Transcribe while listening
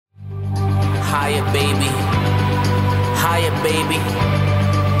higher, baby. Higher, baby.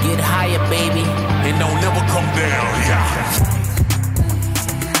 Get higher, baby. And don't never come down, yeah.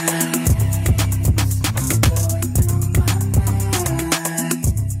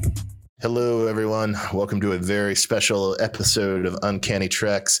 Hello, everyone. Welcome to a very special episode of Uncanny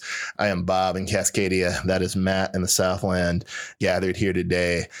Treks. I am Bob in Cascadia. That is Matt in the Southland, gathered here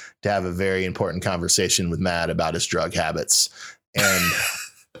today to have a very important conversation with Matt about his drug habits. And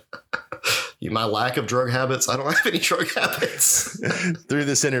my lack of drug habits? I don't have any drug habits. Through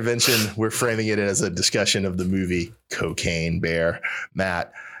this intervention, we're framing it as a discussion of the movie Cocaine Bear.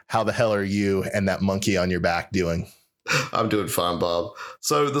 Matt, how the hell are you and that monkey on your back doing? I'm doing fine, Bob.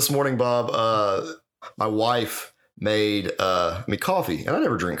 So this morning, Bob, my wife made me coffee, and I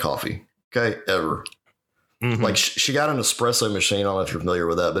never drink coffee. Okay, ever. Mm-hmm. Like she got an espresso machine. I don't know if you're familiar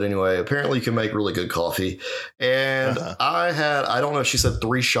with that, but anyway, apparently you can make really good coffee. And I don't know. She said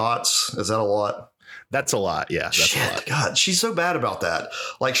 3 shots. Is that a lot? That's a lot. Yeah. That's a lot. God, she's so bad about that.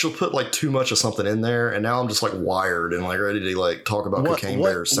 Like she'll put like too much of something in there, and now I'm just like wired and like ready to like talk about cocaine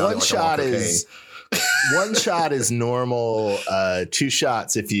bears. One like shot is. One shot is normal, 2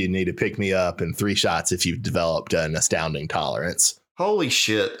 shots if you need to pick me up, and 3 shots if you've developed an astounding tolerance. Holy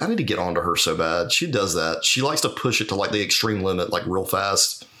shit. I need to get onto her so bad. She does that. She likes to push it to like the extreme limit, like real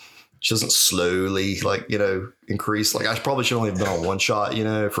fast. She doesn't slowly like, increase. Like I probably should only have been on 1 shot,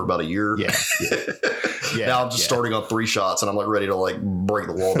 for about a year. Yeah. Now I'm just starting on 3 shots and I'm like ready to like break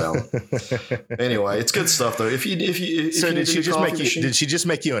the wall down. Anyway, it's good stuff though. If you did she just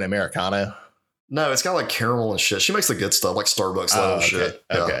make you an Americano? No, it's got like caramel and shit. She makes the good stuff, like Starbucks level shit.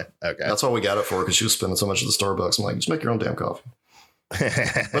 Okay. That's why we got it for her, because she was spending so much at the Starbucks. I'm like, just make your own damn coffee.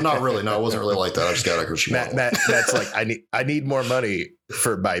 But not really. No, it wasn't really like that. I just got it because she Matt's like, I need more money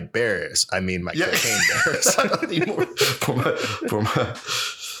for my bears. I mean, my cocaine bears. I need more for my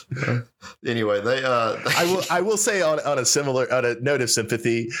anyway, they I will say on a note of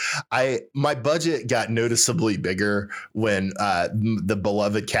sympathy, my budget got noticeably bigger when the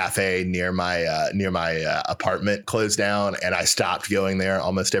beloved cafe near my apartment closed down, and I stopped going there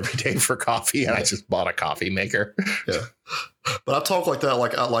almost every day for coffee, and I just bought a coffee maker. Yeah. But I talk like that,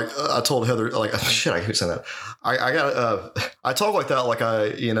 like I told Heather, like shit, I keep saying that. I talk like that, like I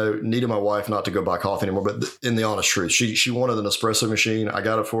needed my wife not to go buy coffee anymore. But in the honest truth, she wanted an espresso machine. I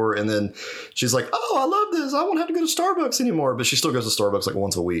got it for her, and then she's like, "Oh, I love this. I won't have to go to Starbucks anymore." But she still goes to Starbucks like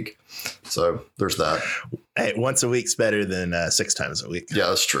once a week. So there's that. Hey, once a week's better than 6 times a week. Yeah,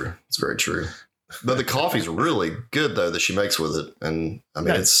 that's true. It's very true. But the coffee's really good though that she makes with it, and I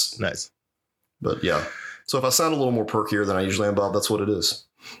mean it's nice. But yeah. So if I sound a little more perkier than I usually am, Bob, that's what it is.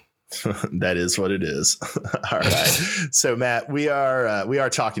 That is what it is. All right. So, Matt, we are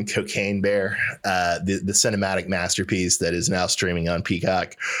talking Cocaine Bear, the cinematic masterpiece that is now streaming on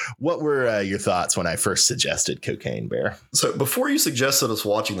Peacock. What were your thoughts when I first suggested Cocaine Bear? So before you suggested us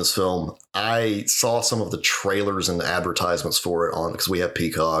watching this film, I saw some of the trailers and advertisements for it on because we have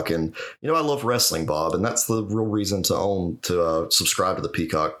Peacock, and I love wrestling, Bob, and that's the real reason to subscribe to the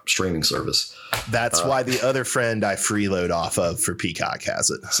Peacock streaming service. That's why the other friend I freeload off of for Peacock has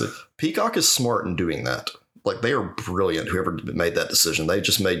it. So Peacock is smart in doing that. Like they are brilliant. Whoever made that decision, they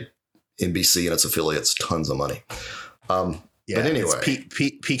just made NBC and its affiliates tons of money. But anyway,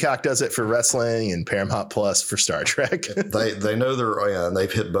 Peacock does it for wrestling and Paramount Plus for Star Trek. they know and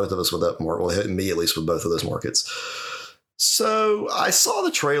they've hit both of us with that market. Well, hit me at least with both of those markets. So I saw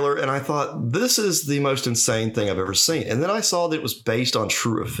the trailer and I thought, this is the most insane thing I've ever seen. And then I saw that it was based on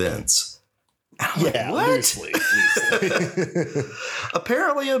true events. Yeah, like, loosely.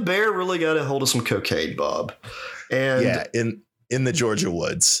 Apparently a bear really got a hold of some cocaine, Bob. And in the Georgia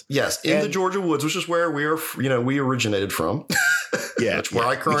woods. Yes, the Georgia woods, which is where we are, we originated from. Yeah, where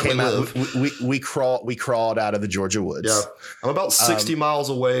I currently live. We crawled out of the Georgia woods. Yeah, I'm about 60 miles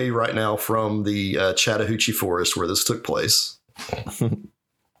away right now from the Chattahoochee Forest where this took place.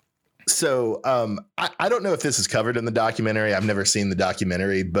 So I don't know if this is covered in the documentary. I've never seen the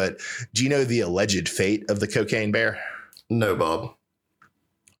documentary, but do you know the alleged fate of the Cocaine Bear? No, Bob.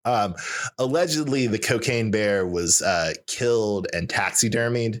 Allegedly, the Cocaine Bear was killed and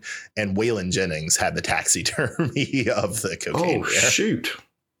taxidermied, and Waylon Jennings had the taxidermy of the Cocaine Bear. Oh, shoot.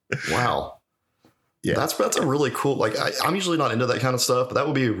 Wow. Yeah, that's a really cool. Like I'm usually not into that kind of stuff, but that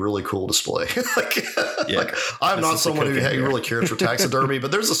would be a really cool display. Like I'm not someone who really cares for taxidermy, but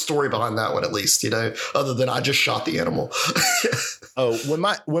there's a story behind that one at least, other than I just shot the animal. Oh,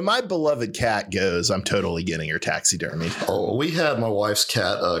 when my beloved cat goes, I'm totally getting her taxidermied. Oh, we had my wife's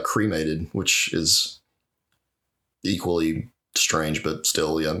cat cremated, which is equally strange, but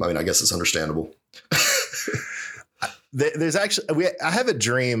still, yeah. I mean, I guess it's understandable. there's actually I have a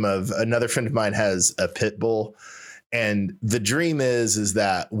dream of another friend of mine has a pit bull, and the dream is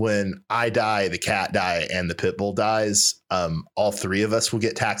that when I die, the cat die, and the pit bull dies, all three of us will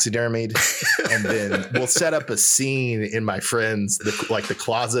get taxidermied, and then we'll set up a scene in my friend's the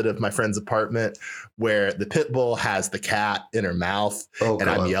closet of my friend's apartment where the pit bull has the cat in her mouth, and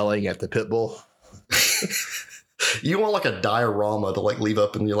I'm yelling at the pit bull. You want like a diorama to like leave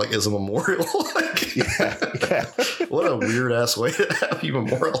up in your like as a memorial. Yeah. What a weird ass way to have you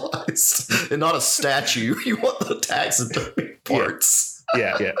memorialized, and not a statue. You want the taxidermy parts.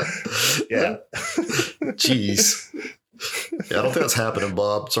 Yeah. Jeez. Yeah, I don't think that's happening,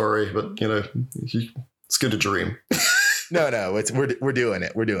 Bob. Sorry, but it's good to dream. No, we're doing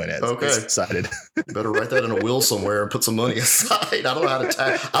it. We're doing it. Okay. It's excited. Better write that in a will somewhere and put some money aside. I don't know how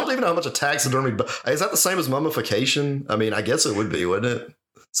to I don't even know how much a taxidermy. Is that the same as mummification? I mean, I guess it would be, wouldn't it?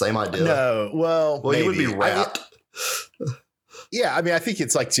 Same idea. No, well, you would be wrapped. I mean, I think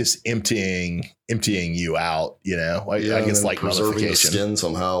it's like just emptying you out. I guess like preserving the skin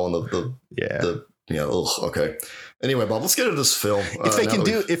somehow on okay. Anyway, Bob, let's get into this film. If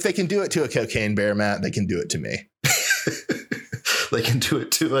they can do it to a cocaine bear, Matt, they can do it to me. They can do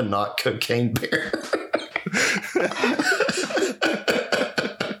it to a not cocaine bear.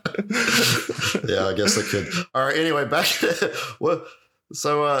 Yeah, I guess they could. All right. Anyway, back to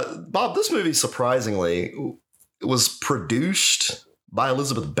Bob, this movie surprisingly was produced by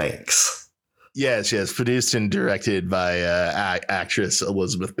Elizabeth Banks. Yes, produced and directed by actress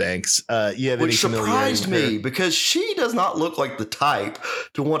Elizabeth Banks. Which surprised me because she does not look like the type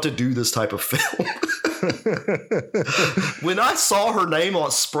to want to do this type of film. When I saw her name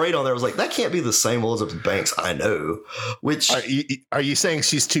sprayed on there, I was like, that can't be the same Elizabeth Banks I know. Which are you saying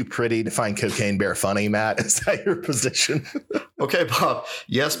she's too pretty to find Cocaine Bear funny, Matt? Is that your position? Okay, Bob.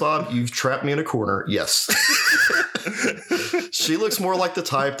 Yes, Bob, you've trapped me in a corner. Yes. She looks more like the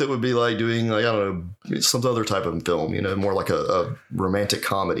type that would be like doing, like, I don't know, some other type of film, more like a romantic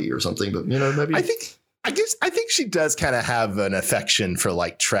comedy or something. But, maybe. I think she does kind of have an affection for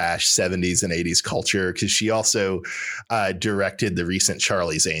like trash 70s and 80s culture, because she also directed the recent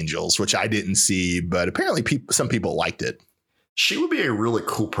Charlie's Angels, which I didn't see, but apparently some people liked it. She would be a really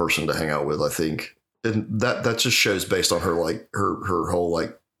cool person to hang out with, I think. And that just shows based on her, like her whole,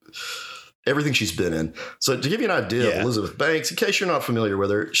 like, everything she's been in. So to give you an idea of Elizabeth Banks, in case you're not familiar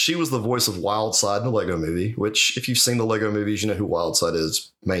with her, she was the voice of Wildside in the Lego Movie, which if you've seen the Lego movies, you know who Wildside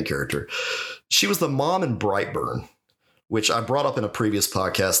is, main character. She was the mom in Brightburn, which I brought up in a previous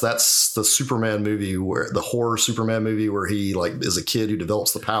podcast. That's the Superman movie, the horror Superman movie where he like is a kid who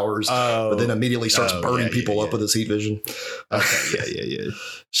develops the powers, but then immediately starts burning people up with his heat vision. Okay, yeah.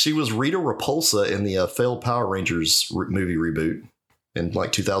 She was Rita Repulsa in the failed Power Rangers movie reboot in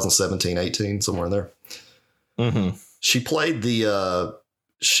like 2017, 18, somewhere in there. Mm-hmm. She played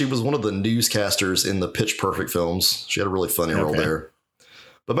she was one of the newscasters in the Pitch Perfect films. She had a really funny role there.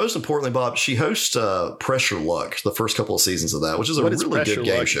 But most importantly, Bob, she hosts Pressure Luck, the first couple of seasons of that, which is a really good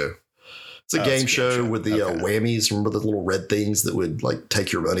game show. It's a game show with the whammies. Remember the little red things that would like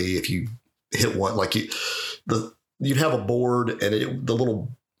take your money if you hit one? Like you'd have a board and the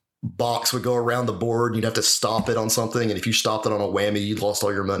little box would go around the board. And you'd have to stop it on something. And if you stopped it on a whammy, you lost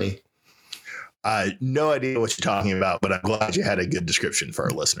all your money. No idea what you're talking about, but I'm glad you had a good description for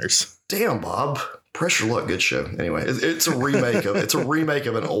our listeners. Damn, Bob. Pressure Luck, good show. Anyway, it's a remake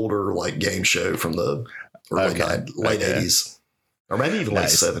of an older like game show from the late 80s, or maybe even late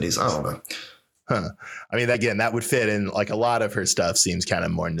 70s. I don't know. Huh. I mean, again, that would fit in. Like a lot of her stuff seems kind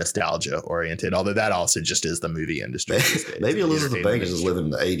of more nostalgia oriented, although that also just is the movie industry. Maybe Elizabeth Banks is living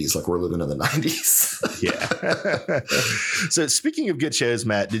in the 80s like we're living in the 90s. Yeah. So speaking of good shows,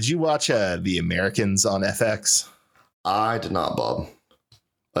 Matt, did you watch The Americans on FX? I did not, Bob.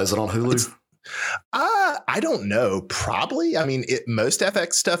 Is it on Hulu? I don't know. Probably. I mean, most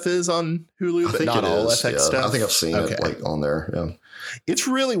FX stuff is on Hulu, but not all FX stuff. I think I've seen it like on there. Yeah. It's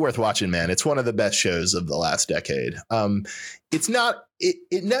really worth watching, man. It's one of the best shows of the last decade. It's not.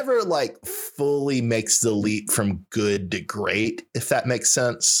 It never like fully makes the leap from good to great, if that makes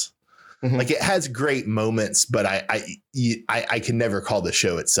sense. Mm-hmm. Like it has great moments, but I can never call the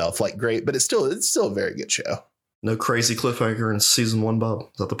show itself like great. But it's still a very good show. No crazy cliffhanger in season 1, Bob.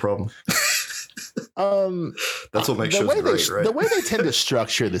 Is that the problem? That's what makes shows great, right? The way they tend to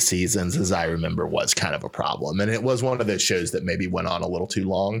structure the seasons, as I remember, was kind of a problem, and it was one of those shows that maybe went on a little too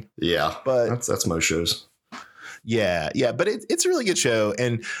long. Yeah, but that's most shows. Yeah, but it's a really good show,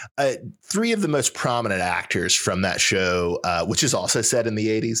 and three of the most prominent actors from that show, which is also set in the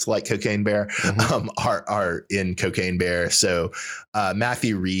 80s, like Cocaine Bear, are in Cocaine Bear. So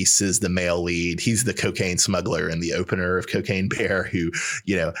Matthew Rhys is the male lead. He's the cocaine smuggler in the opener of Cocaine Bear, who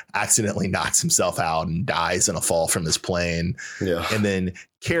accidentally knocks himself out and dies in a fall from his plane. Yeah, and then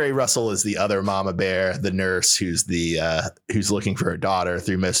Carrie Russell is the other mama bear, the nurse who's looking for her daughter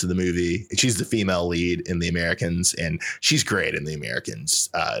through most of the movie. She's the female lead in The Americans, and she's great in The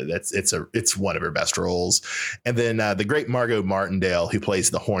Americans. It's one of her best roles. And then the great Margot Martindale, who plays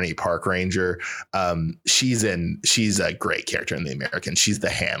the horny park ranger. She's a great character in The Americans. She's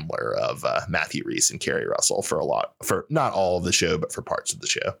the handler of Matthew Rhys and Carrie Russell for not all of the show, but for parts of the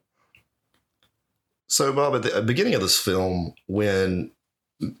show. So, Bob, at the beginning of this film, when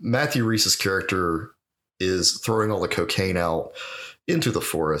Matthew Rhys's character is throwing all the cocaine out into the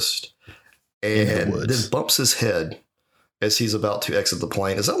forest and then bumps his head as he's about to exit the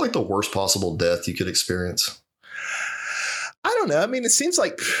plane. Is that like the worst possible death you could experience? I don't know. I mean, it seems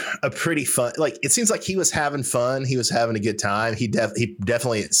like a pretty fun, it seems like he was having fun. He was having a good time. He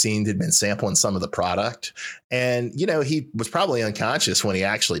definitely, it seemed, had been sampling some of the product, and, he was probably unconscious when he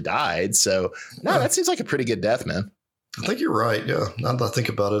actually died. So no, that seems like a pretty good death, man. I think you're right. Yeah. Now that I think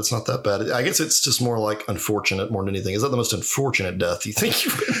about it, it's not that bad. I guess it's just more like unfortunate more than anything. Is that the most unfortunate death you think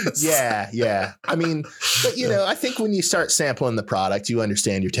you've witnessed? Yeah. I mean, but I think when you start sampling the product, you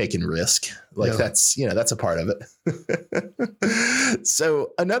understand you're taking risk. That's a part of it.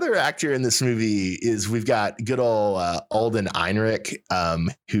 So another actor in this movie is we've got good old Alden Ehrenreich,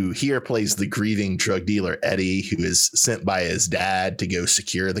 who here plays the grieving drug dealer Eddie, who is sent by his dad to go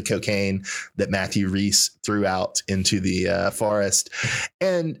secure the cocaine that Matthew Rhys threw out into the forest.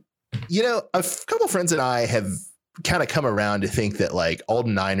 And, a couple friends and I have kind of come around to think that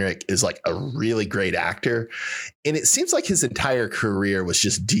Alden Ehrenreich is a really great actor. And it seems like his entire career was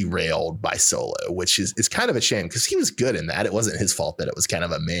just derailed by Solo, which is kind of a shame because he was good in that. It wasn't his fault that it was kind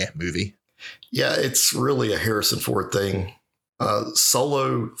of a meh movie. Yeah, it's really a Harrison Ford thing.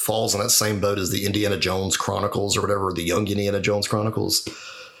 Solo falls in that same boat as the Indiana Jones Chronicles or whatever, the Young Indiana Jones Chronicles.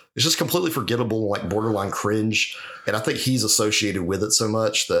 It's just completely forgettable, borderline cringe. And I think he's associated with it so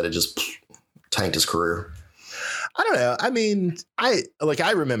much that it just tanked his career. I don't know. I mean, I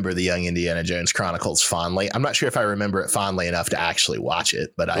remember the Young Indiana Jones Chronicles fondly. I'm not sure if I remember it fondly enough to actually watch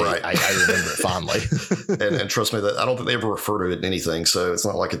it, but I remember it fondly. and trust me, that I don't think they ever refer to it in anything. So it's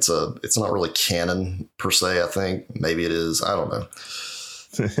not like it's not really canon per se. I think maybe it is. I don't know.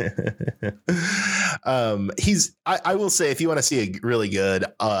 I will say, if you want to see a really good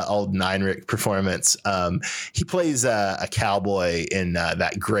Alden Ehrenreich performance, he plays a cowboy in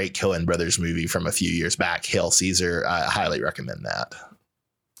that great Coen Brothers movie from a few years back, Hail Caesar. I highly recommend that.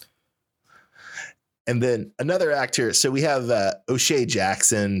 And then another actor. So we have O'Shea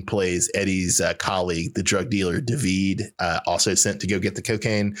Jackson plays Eddie's colleague, the drug dealer David, also sent to go get the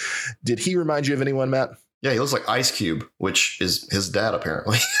cocaine. Did he remind you of anyone, Matt? Yeah, he looks like Ice Cube, which is his dad,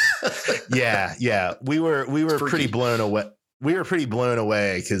 apparently. Yeah. We were pretty blown away. We were pretty blown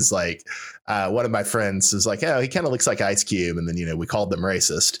away because one of my friends was like, "Oh, he kind of looks like Ice Cube," and then we called them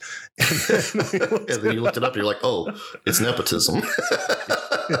racist. And then you looked it up, and you're like, "Oh, it's nepotism."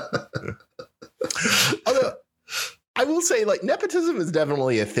 Although I will say, nepotism is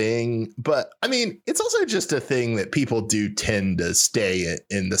definitely a thing, but I mean, it's also just a thing that people do tend to stay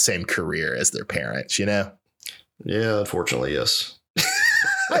in the same career as their parents, Yeah, unfortunately, yes.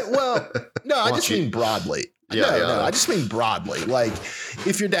 I just mean broadly. No, I just mean broadly.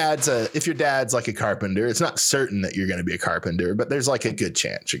 If your dad's like a carpenter, it's not certain that you're going to be a carpenter, but there's a good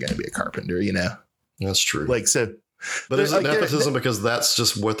chance you're going to be a carpenter, That's true. But is it nepotism because that's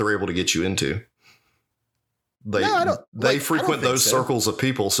just what they're able to get you into? They frequent those circles of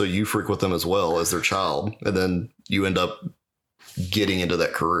people, so you frequent them as well as their child, and then you end up getting into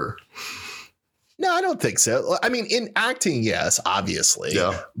that career. No, I don't think so. I mean, in acting, yes, obviously.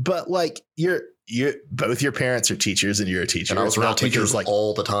 Yeah. But you're both your parents are teachers and you're a teacher. And I was around teachers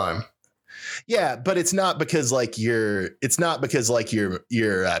all the time. Yeah, but it's not because your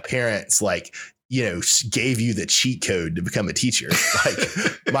parents gave you the cheat code to become a teacher.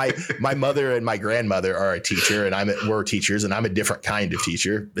 My mother and my grandmother are a teacher, and we're teachers, and I'm a different kind of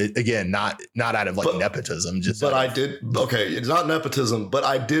teacher. Again, not out of nepotism. It's not nepotism, but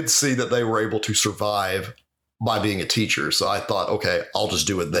I did see that they were able to survive by being a teacher. So I thought, okay, I'll just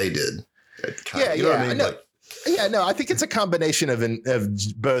do what they did. What I mean? I think it's a combination of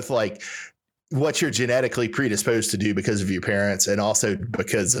both what you're genetically predisposed to do because of your parents and also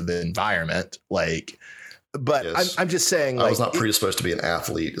because of the environment. But yes. I'm just saying, I was not predisposed to be an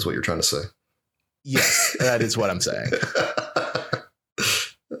athlete is what you're trying to say. Yes, that is what I'm saying.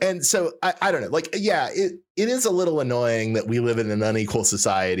 And so I don't know, like, yeah, it is a little annoying that we live in an unequal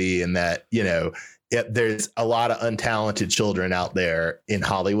society and that, there's a lot of untalented children out there in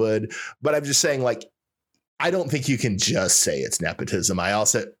Hollywood. But I'm just saying, like, I don't think you can just say it's nepotism. I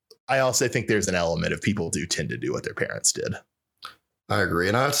also think there's an element of people do tend to do what their parents did. I agree.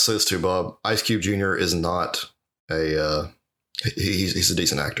 And I have to say this too, Bob. Ice Cube Jr. is not he's a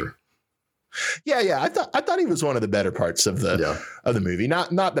decent actor. Yeah. I thought he was one of the better parts of the movie.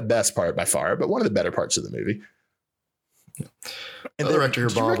 Not the best part by far, but one of the better parts of the movie. Yeah. Another actor here,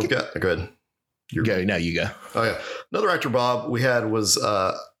 Bob. Go ahead. You go. Oh yeah. Another actor, Bob, we had was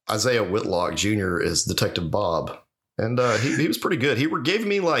Isaiah Whitlock Jr. as Detective Bob. And he was pretty good. He gave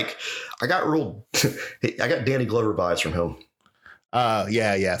me like, I got Danny Glover vibes from him.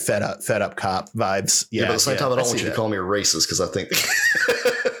 Yeah. Fed up cop vibes. Yeah. But at the same time, I don't want you to call me a racist because I think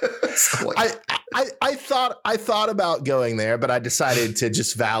I thought about going there, but I decided to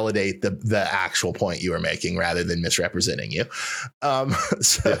just validate the actual point you were making rather than misrepresenting you.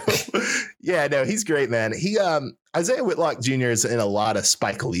 He's great, man. Isaiah Whitlock Jr. is in a lot of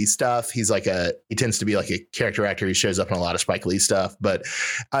Spike Lee stuff. He tends to be like a character actor who shows up in a lot of Spike Lee stuff. But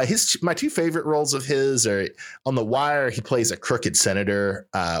my two favorite roles of his are on The Wire. He plays a crooked senator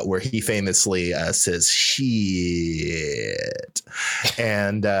where he famously says shit.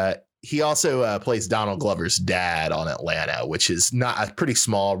 And he also plays Donald Glover's dad on Atlanta, which is not a pretty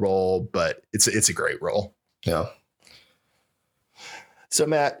small role, but it's a great role. Yeah. So,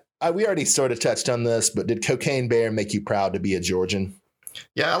 Matt, we already sort of touched on this, but did Cocaine Bear make you proud to be a Georgian?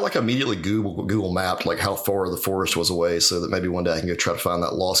 Yeah, I immediately Google mapped like how far the forest was away so that maybe one day I can go try to find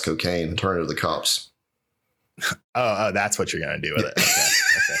that lost cocaine and turn it to the cops. Oh, that's what you're going to do with it.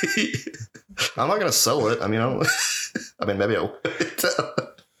 Okay. I'm not going to sell it. I mean, maybe I would.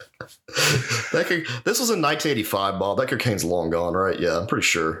 This was in 1985, Bob. That cocaine's long gone, right? Yeah, I'm pretty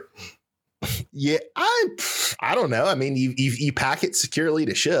sure. Yeah, I don't know. I mean, you pack it securely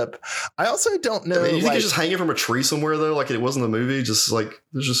to ship. I also don't know. You think it's just hanging from a tree somewhere though? Like it was in the movie? Just like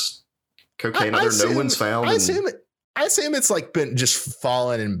there's just cocaine out there no one's found. I assume it's like been just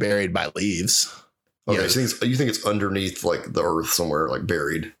fallen and buried by leaves. Okay, so you think it's underneath like the earth somewhere, like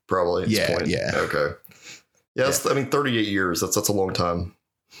buried, probably. Yeah. Okay. Yeah, 38 years. That's a long time.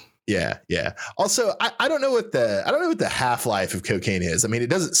 Yeah. Also, I don't know what the half-life of cocaine is. I mean, it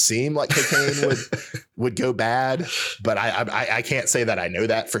doesn't seem like cocaine would go bad, but I can't say that I know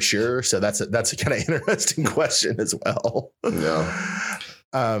that for sure. So that's a kind of interesting question as well. Yeah.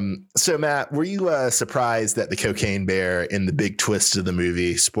 So Matt, were you surprised that the Cocaine Bear in the big twist of the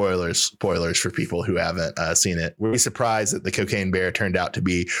movie, spoilers for people who haven't seen it, were you surprised that the Cocaine Bear turned out to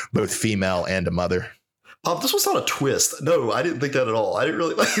be both female and a mother? This was not a twist. No, I didn't think that at all. I didn't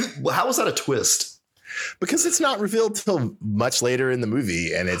really how was that a twist? Because it's not revealed till much later in the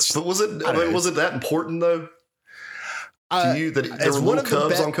movie, and it's. But was it that important though? To you that there were little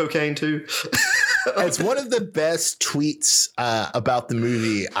cubs on cocaine too? As one of the best tweets about the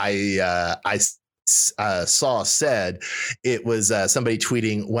movie I saw said, it was somebody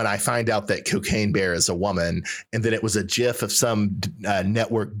tweeting, when I find out that Cocaine Bear is a woman, and then it was a gif of some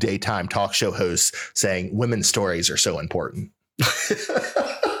network daytime talk show host saying women's stories are so important.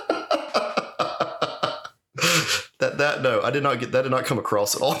 No, I did not get that. Did not come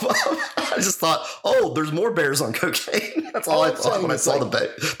across at all. I just thought, there's more bears on cocaine. That's all I thought when I saw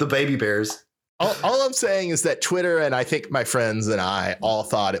the baby bears. All I'm saying is that Twitter and I think my friends and I all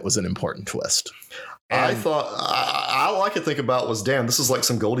thought it was an important twist. I thought all I could think about was, damn, this is like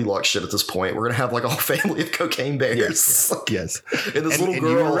some Goldilocks shit at this point. We're gonna have like a whole family of cocaine bears. Yes. And this little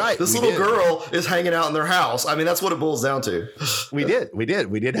girl, girl is hanging out in their house. I mean, that's what it boils down to. We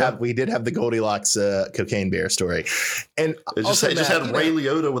did have the Goldilocks cocaine bear story, and it just had Ray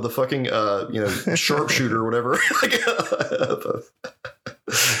Liotta with a fucking sharpshooter or whatever,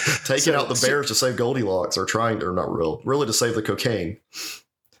 taking out the bears to save Goldilocks, or trying to, or not really to save the cocaine.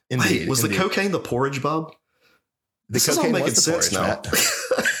 Indeed, wait, was the cocaine the porridge, Bob? This is all making sense now.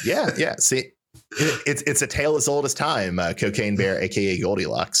 Yeah. See, it's a tale as old as time. Cocaine Bear, aka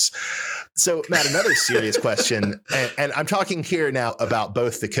Goldilocks. So, Matt, another serious question, and I'm talking here now about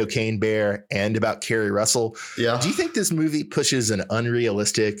both the Cocaine Bear and about Kerry Russell. Yeah. Do you think this movie pushes an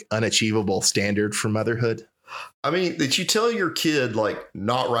unrealistic, unachievable standard for motherhood? I mean, that you tell your kid, like,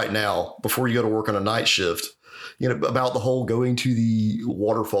 not right now, before you go to work on a night shift, about the whole going to the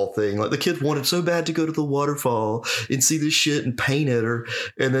waterfall thing. Like the kid wanted so bad to go to the waterfall and see this shit and paint it.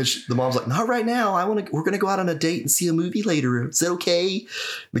 And then the mom's like, not right now. We're going to go out on a date and see a movie later. Is that okay?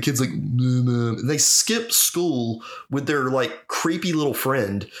 The kid's like, no. And they skip school with their like creepy little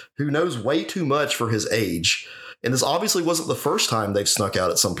friend who knows way too much for his age. And this obviously wasn't the first time they've snuck out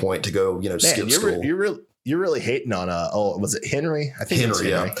at some point to go, skip school. You're really hating on was it Henry? I think Henry,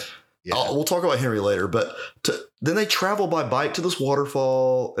 yeah. We'll talk about Henry later, but then they travel by bike to this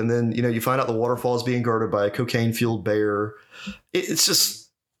waterfall, and then you find out the waterfall is being guarded by a cocaine-fueled bear. It's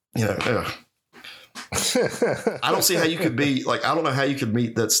just I don't see how you could be like, I don't know how you could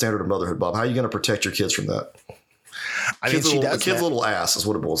meet that standard of motherhood, Bob. How are you going to protect your kids from that? I mean, the kid's a little ass is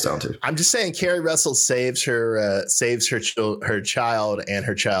what it boils down to. I'm just saying, Carrie Russell saves her child and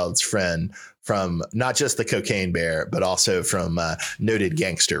her child's friend from not just the cocaine bear, but also from noted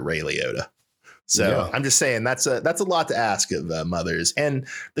gangster Ray Liotta. So yeah. I'm just saying that's a lot to ask of mothers. And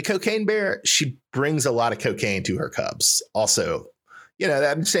the cocaine bear, she brings a lot of cocaine to her cubs. Also,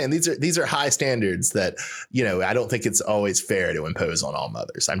 I'm saying these are high standards that I don't think it's always fair to impose on all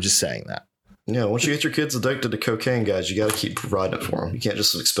mothers. I'm just saying that. Yeah, once you get your kids addicted to cocaine, guys, you got to keep providing it for them. You can't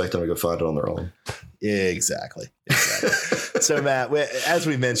just expect them to go find it on their own. Exactly. So, Matt, as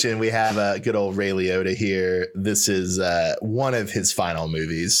we mentioned, we have good old Ray Liotta here. This is one of his final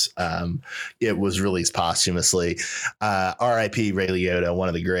movies. It was released posthumously. R.I.P. Ray Liotta, one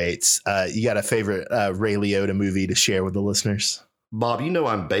of the greats. You got a favorite Ray Liotta movie to share with the listeners? Bob,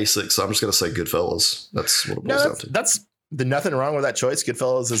 I'm basic, so I'm just going to say Goodfellas. That's what it boils down to. There's nothing wrong with that choice.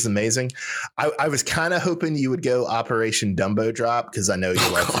 Goodfellas is amazing. I was kind of hoping you would go Operation Dumbo Drop because I know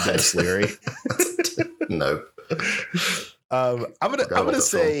you love Dennis Leary. No. I'm gonna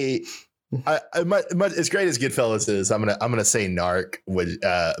say, as great as Goodfellas is, I'm gonna say Narc,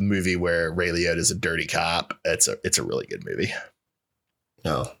 a movie where Ray Liotta is a dirty cop. It's a really good movie.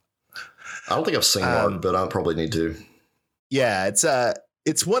 No, I don't think I've seen Narc, but I probably need to. Yeah,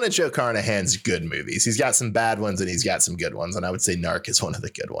 it's one of Joe Carnahan's good movies. He's got some bad ones and he's got some good ones. And I would say Narc is one of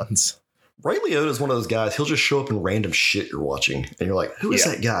the good ones. Ray Liotta is one of those guys. He'll just show up in random shit you're watching. And you're like, who is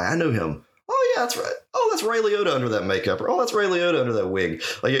that guy? I know him. Oh, yeah, that's right. Oh, that's Ray Liotta under that makeup. Or, oh, that's Ray Liotta under that wig.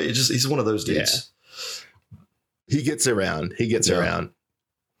 Like, he's one of those dudes. Yeah. He gets around. Around.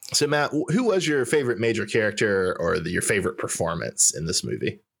 So, Matt, who was your favorite major character or your favorite performance in this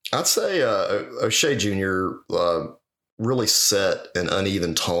movie? I'd say O'Shea Jr., really set an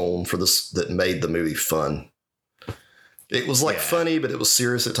uneven tone for this that made the movie fun. It was funny, but it was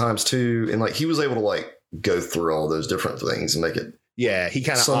serious at times too. And like he was able to go through all those different things and make it. Yeah, he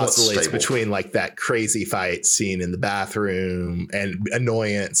kind of oscillates between that crazy fight scene in the bathroom and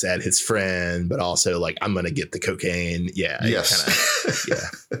annoyance at his friend, but also I'm going to get the cocaine. Yeah. Yes.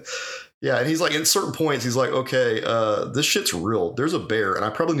 Yeah. Yeah, and he's in certain points, he's like, okay, this shit's real. There's a bear, and I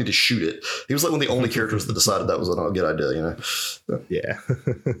probably need to shoot it. He was one of the only characters that decided that was a good idea, Yeah.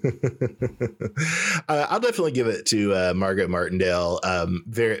 I'll definitely give it to Margot Martindale.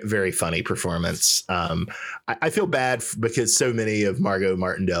 Very, very funny performance. I feel bad because so many of Margot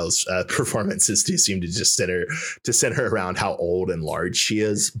Martindale's performances do seem to just center around how old and large she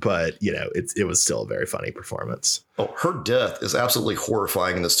is. But, it was still a very funny performance. Oh, her death is absolutely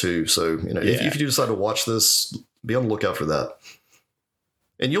horrifying in this too. So, if you do decide to watch this, be on the lookout for that.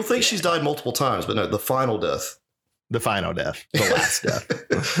 And you'll think she's died multiple times, but no, the final death. The last death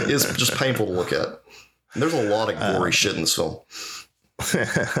is just painful to look at. And there's a lot of gory shit in this film.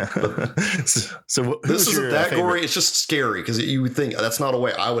 So this isn't that favorite? Gory. It's just scary because you would think that's not a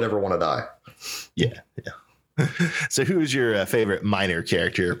way I would ever want to die. Yeah. So who is your favorite minor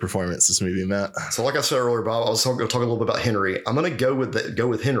character performance this movie, Matt? So like I said earlier, Bob, I was going to talk a little bit about Henry. I'm going to go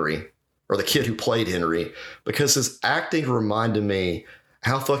with Henry, or the kid who played Henry, because his acting reminded me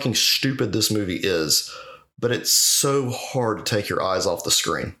how fucking stupid this movie is, but it's so hard to take your eyes off the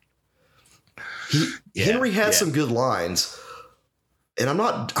screen. Henry had some good lines, and I'm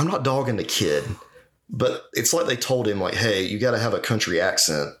not dogging the kid, but it's like they told him hey, you got to have a country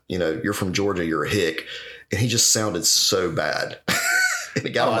accent. You're from Georgia, you're a hick. And he just sounded so bad. And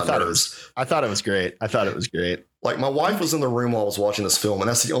it got on my nerves. I thought it was great. My wife was in the room while I was watching this film, and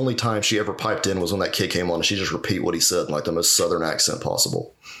that's the only time she ever piped in was when that kid came on and she just repeat what he said in the most southern accent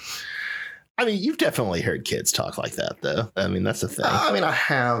possible. I mean, you've definitely heard kids talk like that, though. I mean, that's the thing. I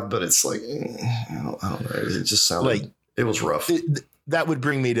have, but it's I don't know. It just sounded it was rough. That would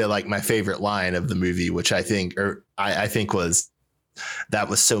bring me to my favorite line of the movie, which I think was, that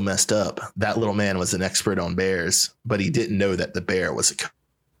was so messed up. That little man was an expert on bears, but he didn't know that the bear was a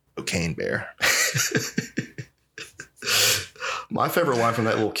cocaine bear. My favorite line from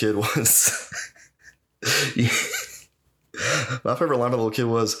that little kid was My favorite line of the little kid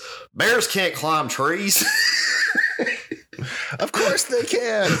was, "Bears can't climb trees." Of course they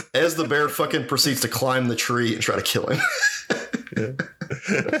can. As the bear fucking proceeds to climb the tree and try to kill him.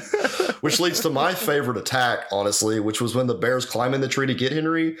 Which leads to my favorite attack, honestly, which was when the bear's climbing the tree to get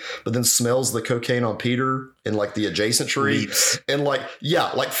Henry, but then smells the cocaine on Peter in like the adjacent tree. Leaps. And like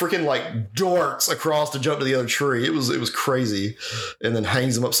freaking like darts across to jump to the other tree. It was crazy. And then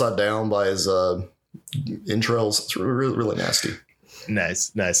hangs him upside down by his entrails. It's really, really nasty.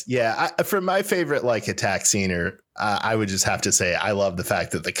 Nice. Yeah, for my favorite like attack scene, or I would just have to say I love the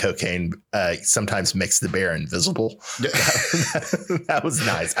fact that the cocaine sometimes makes the bear invisible. That was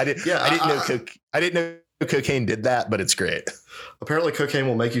nice. I didn't know cocaine did that, but it's great. Apparently, cocaine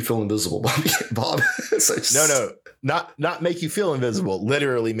will make you feel invisible, Bob. No, not make you feel invisible.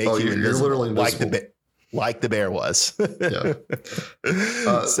 Literally make you invisible. You're literally invisible, like the bear was. Yeah.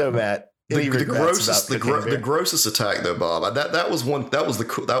 So Matt. The grossest attack though, Bob. That was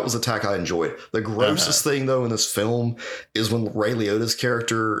the attack I enjoyed. The grossest thing though in this film is when Ray Liotta's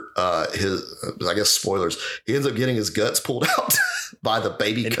character, I guess spoilers, he ends up getting his guts pulled out by the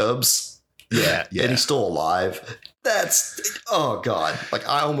baby cubs. Yeah. And he's still alive. Oh God. Like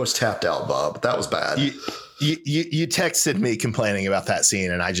I almost tapped out, Bob. That was bad. You texted me complaining about that scene,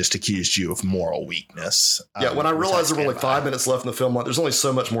 and I just accused you of moral weakness. Yeah, when I realized there were like 5 minutes left in the film, like, there's only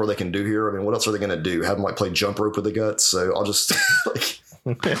so much more they can do here. I mean, what else are they going to do? Have them like play jump rope with the guts? So I'll just like.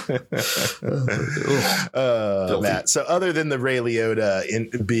 Matt. So other than the Ray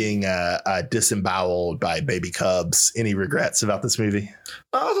Liotta being disemboweled by baby cubs, any regrets about this movie?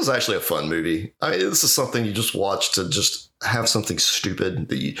 This was actually a fun movie. I mean, this is something you just watch to just have something stupid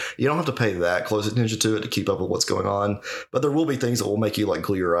that you don't have to pay that close attention to it to keep up with what's going on. But there will be things that will make you like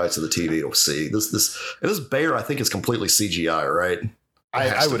glue your eyes to the TV to see this bear. I think is completely CGI, right?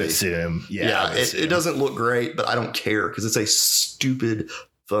 I would assume. Yeah. It doesn't look great, but I don't care because it's a stupid,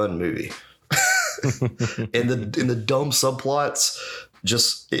 fun movie. and the dumb subplots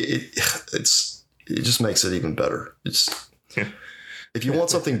it just makes it even better. If you want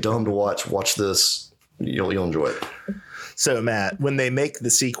something dumb to watch this. You'll enjoy it. So Matt, when they make the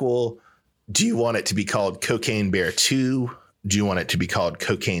sequel, do you want it to be called Cocaine Bear 2? Do you want it to be called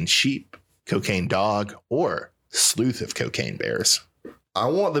Cocaine Sheep, Cocaine Dog, or Sleuth of Cocaine Bears? I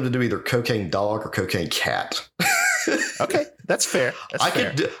want them to do either Cocaine Dog or Cocaine Cat. Okay, that's fair.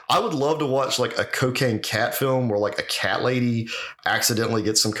 I would love to watch like a cocaine cat film where like a cat lady accidentally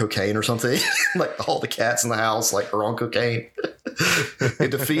gets some cocaine or something. Like all the cats in the house like are on cocaine.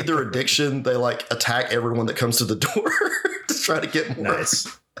 And to feed their addiction, they like attack everyone that comes to the door to try to get more.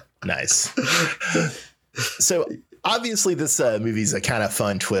 Nice. So obviously this movie's a kind of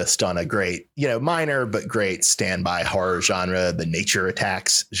fun twist on a great, minor but great standby horror genre, the nature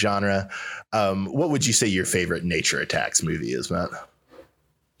attacks genre. What would you say your favorite nature attacks movie is, Matt?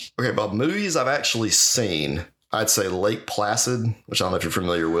 Okay, Bob, movies I've actually seen, I'd say Lake Placid, which I don't know if you're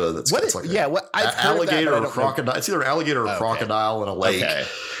familiar with. It's like alligator or crocodile. It's either alligator or crocodile in a lake. Okay.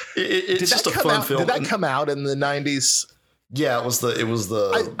 It's just a fun film. Did that come out in the 90s? Yeah, it was the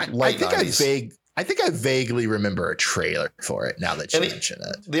late 90s. I think I vaguely remember a trailer for it now that you mention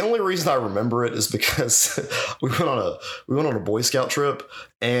it. The only reason I remember it is because we went on a Boy Scout trip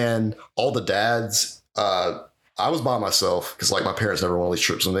and all the dads, I was by myself because like my parents never went on these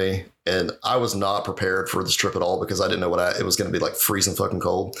trips with me. And I was not prepared for this trip at all because I didn't know it was going to be like freezing fucking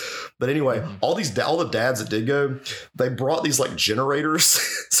cold. But anyway, all the dads that did go, they brought these like generators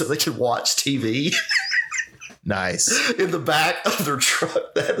so they could watch TV. Nice. In the back of their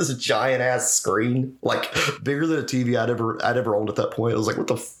truck, that is a giant ass screen, like bigger than a TV I'd ever owned at that point. I was like, what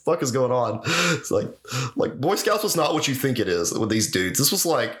the fuck is going on? It's like Boy Scouts was not what you think it is with these dudes. This was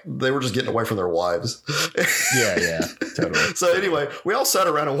like they were just getting away from their wives. Yeah, totally. So anyway, we all sat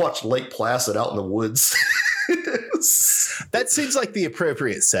around and watched Lake Placid out in the woods. That seems like the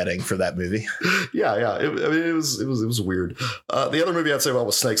appropriate setting for that movie. Yeah. It was weird. The other movie I'd say about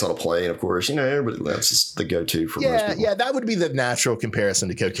was Snakes on a Plane, of course. Everybody, that's just the go-to for most people. Yeah, that would be the natural comparison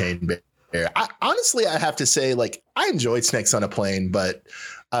to Cocaine Bear. Honestly, I have to say, like, I enjoyed Snakes on a Plane, but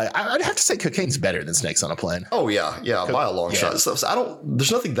I'd have to say Cocaine's better than Snakes on a Plane. Oh yeah, by a long shot. So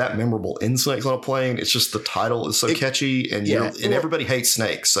there's nothing that memorable in Snakes on a Plane. It's just the title is so catchy, and everybody hates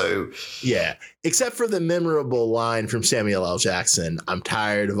snakes. So yeah, except for the memorable line from Samuel L. Jackson, "I'm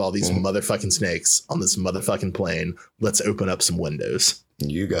tired of all these motherfucking snakes on this motherfucking plane. Let's open up some windows."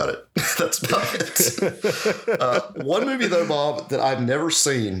 You got it. That's about it. One movie though, Bob, that I've never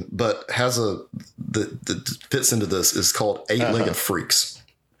seen but has that fits into this is called Eight-Legged Freaks.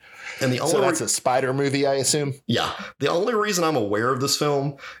 And the only so that's a spider movie, I assume. Yeah. The only reason I'm aware of this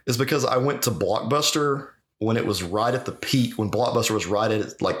film is because I went to Blockbuster when it was right at the peak, when Blockbuster was right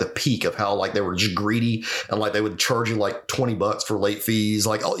at like the peak of how like they were just greedy and like they would charge you like $20 for late fees.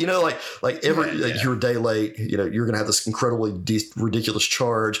 Like, oh, you know, like every, like you're a day late, you know, you're going to have this incredibly ridiculous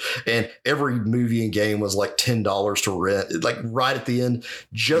charge. And every movie and game was like $10 to rent, like right at the end,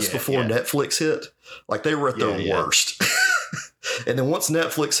 just before Netflix hit. Like they were at their worst. And then once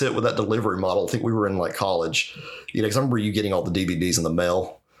Netflix hit with that delivery model, I think we were in like college, you know, because I remember you getting all the DVDs in the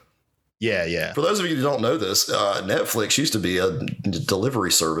mail. Yeah, yeah. For those of you who don't know this, Netflix used to be a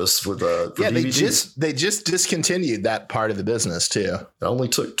delivery service for DVDs. They just discontinued that part of the business too. It only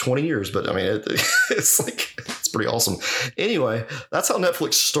took 20 years, but I mean, it's pretty awesome. Anyway, that's how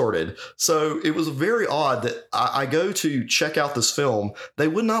Netflix started. So it was very odd that I go to check out this film. They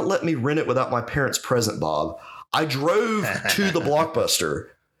would not let me rent it without my parents' present, Bob. I drove to the Blockbuster.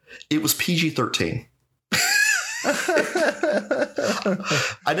 It was PG-13.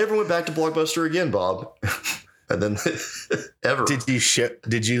 I never went back to Blockbuster again, Bob. And then ever.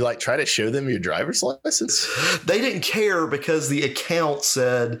 Did you like try to show them your driver's license? They didn't care because the account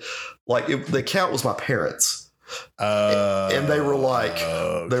said like the account was my parents. And they were like,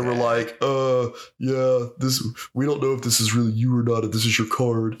 yeah, this, we don't know if this is really you or not, if this is your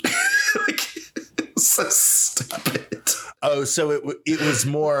card. Like, it's so stupid. Oh, so it was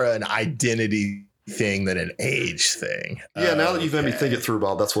more an identity thing than an age thing. Yeah, now that you've made me think it through,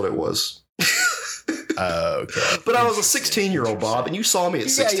 Bob, that's what it was. Okay. But I was a 16-year-old, Bob, and you saw me at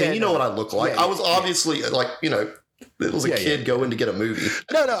 16. You know what I look like. I was obviously like, you know, it was a kid going to get a movie.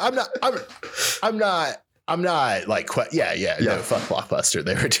 No, I'm not like, no, fuck Blockbuster.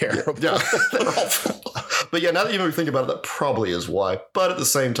 They were terrible. Yeah, they're awful. But yeah, now that you think about it, that probably is why. But at the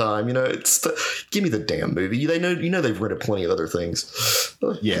same time, you know, give me the damn movie. They know, they've rented plenty of other things.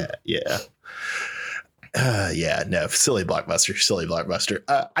 Yeah. No, silly Blockbuster.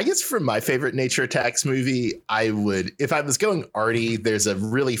 I guess for my favorite Nature Attacks movie, I would, if I was going arty, there's a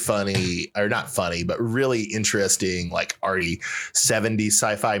really funny, or not funny, but really interesting, like arty 70s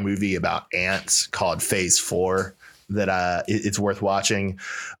sci-fi movie about ants called Phase 4 that it's worth watching.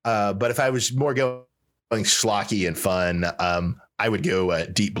 But if I was more going schlocky and fun, I would go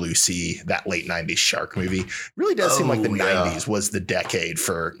Deep Blue Sea, that late 90s shark movie. Really does seem like the 90s was the decade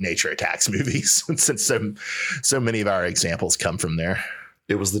for Nature Attacks movies, since so many of our examples come from there.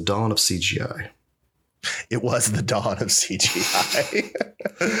 It was the dawn of CGI. It was the dawn of CGI.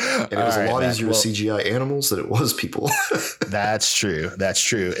 And it was a lot easier to CGI animals than it was people. That's true.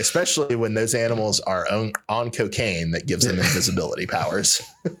 Especially when those animals are on cocaine that gives them invisibility powers.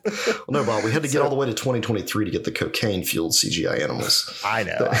 Well, no, Bob, we had to get all the way to 2023 to get the cocaine-fueled CGI animals. I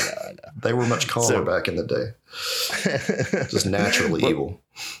know. They were much calmer back in the day. Just naturally evil.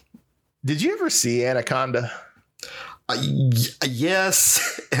 Did you ever see Anaconda?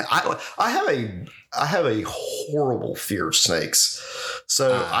 Yes. I have a horrible fear of snakes.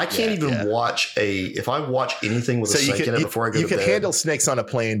 So I can't even watch if I watch anything with a snake in it before I go to bed. You can handle snakes on a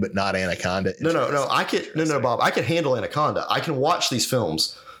plane, but not Anaconda. No, Bob, I can handle Anaconda. I can watch these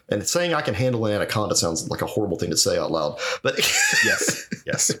films, and saying I can handle an Anaconda sounds like a horrible thing to say out loud. But yes.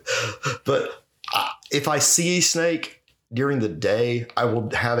 But if I see a snake during the day, I will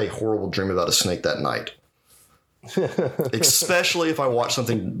have a horrible dream about a snake that night. Especially if I watch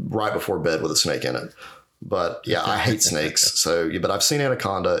something right before bed with a snake in it. But yeah, I hate snakes. So, but I've seen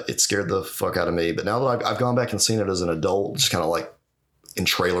Anaconda. It scared the fuck out of me. But now that I've gone back and seen it as an adult, just kind of like in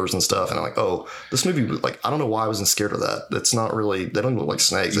trailers and stuff, and I'm like, oh, this movie, like, I don't know why I wasn't scared of that. It's not really. They don't look like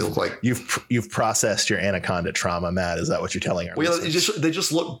snakes. They look like you've processed your Anaconda trauma, Matt. Is that what you're telling her? Well, they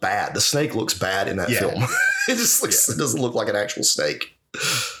just look bad. The snake looks bad in that film. It just looks. It doesn't look like an actual snake.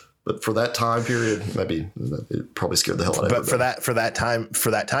 But for that time period, maybe it probably scared the hell out of me. But for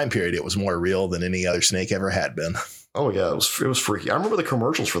that time period, it was more real than any other snake ever had been. Oh yeah, it was freaky. I remember the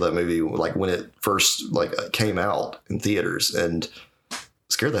commercials for that movie, like when it first came out in theaters, and it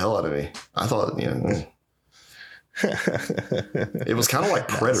scared the hell out of me. I thought, it was kind of like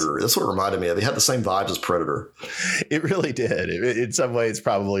Predator. That's what it reminded me of. It had the same vibes as Predator. It really did. In some ways,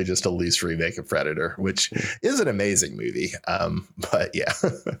 probably just a loose remake of Predator, which is an amazing movie. But yeah.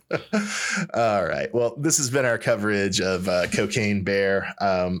 All right. Well, this has been our coverage of Cocaine Bear.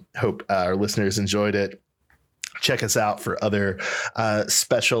 Hope our listeners enjoyed it. Check us out for other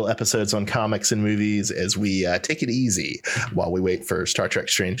special episodes on comics and movies as we take it easy while we wait for Star Trek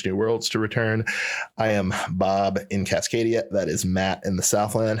Strange New Worlds to return. I am Bob in Cascadia. That is Matt in the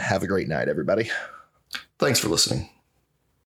Southland. Have a great night, everybody. Thanks for listening.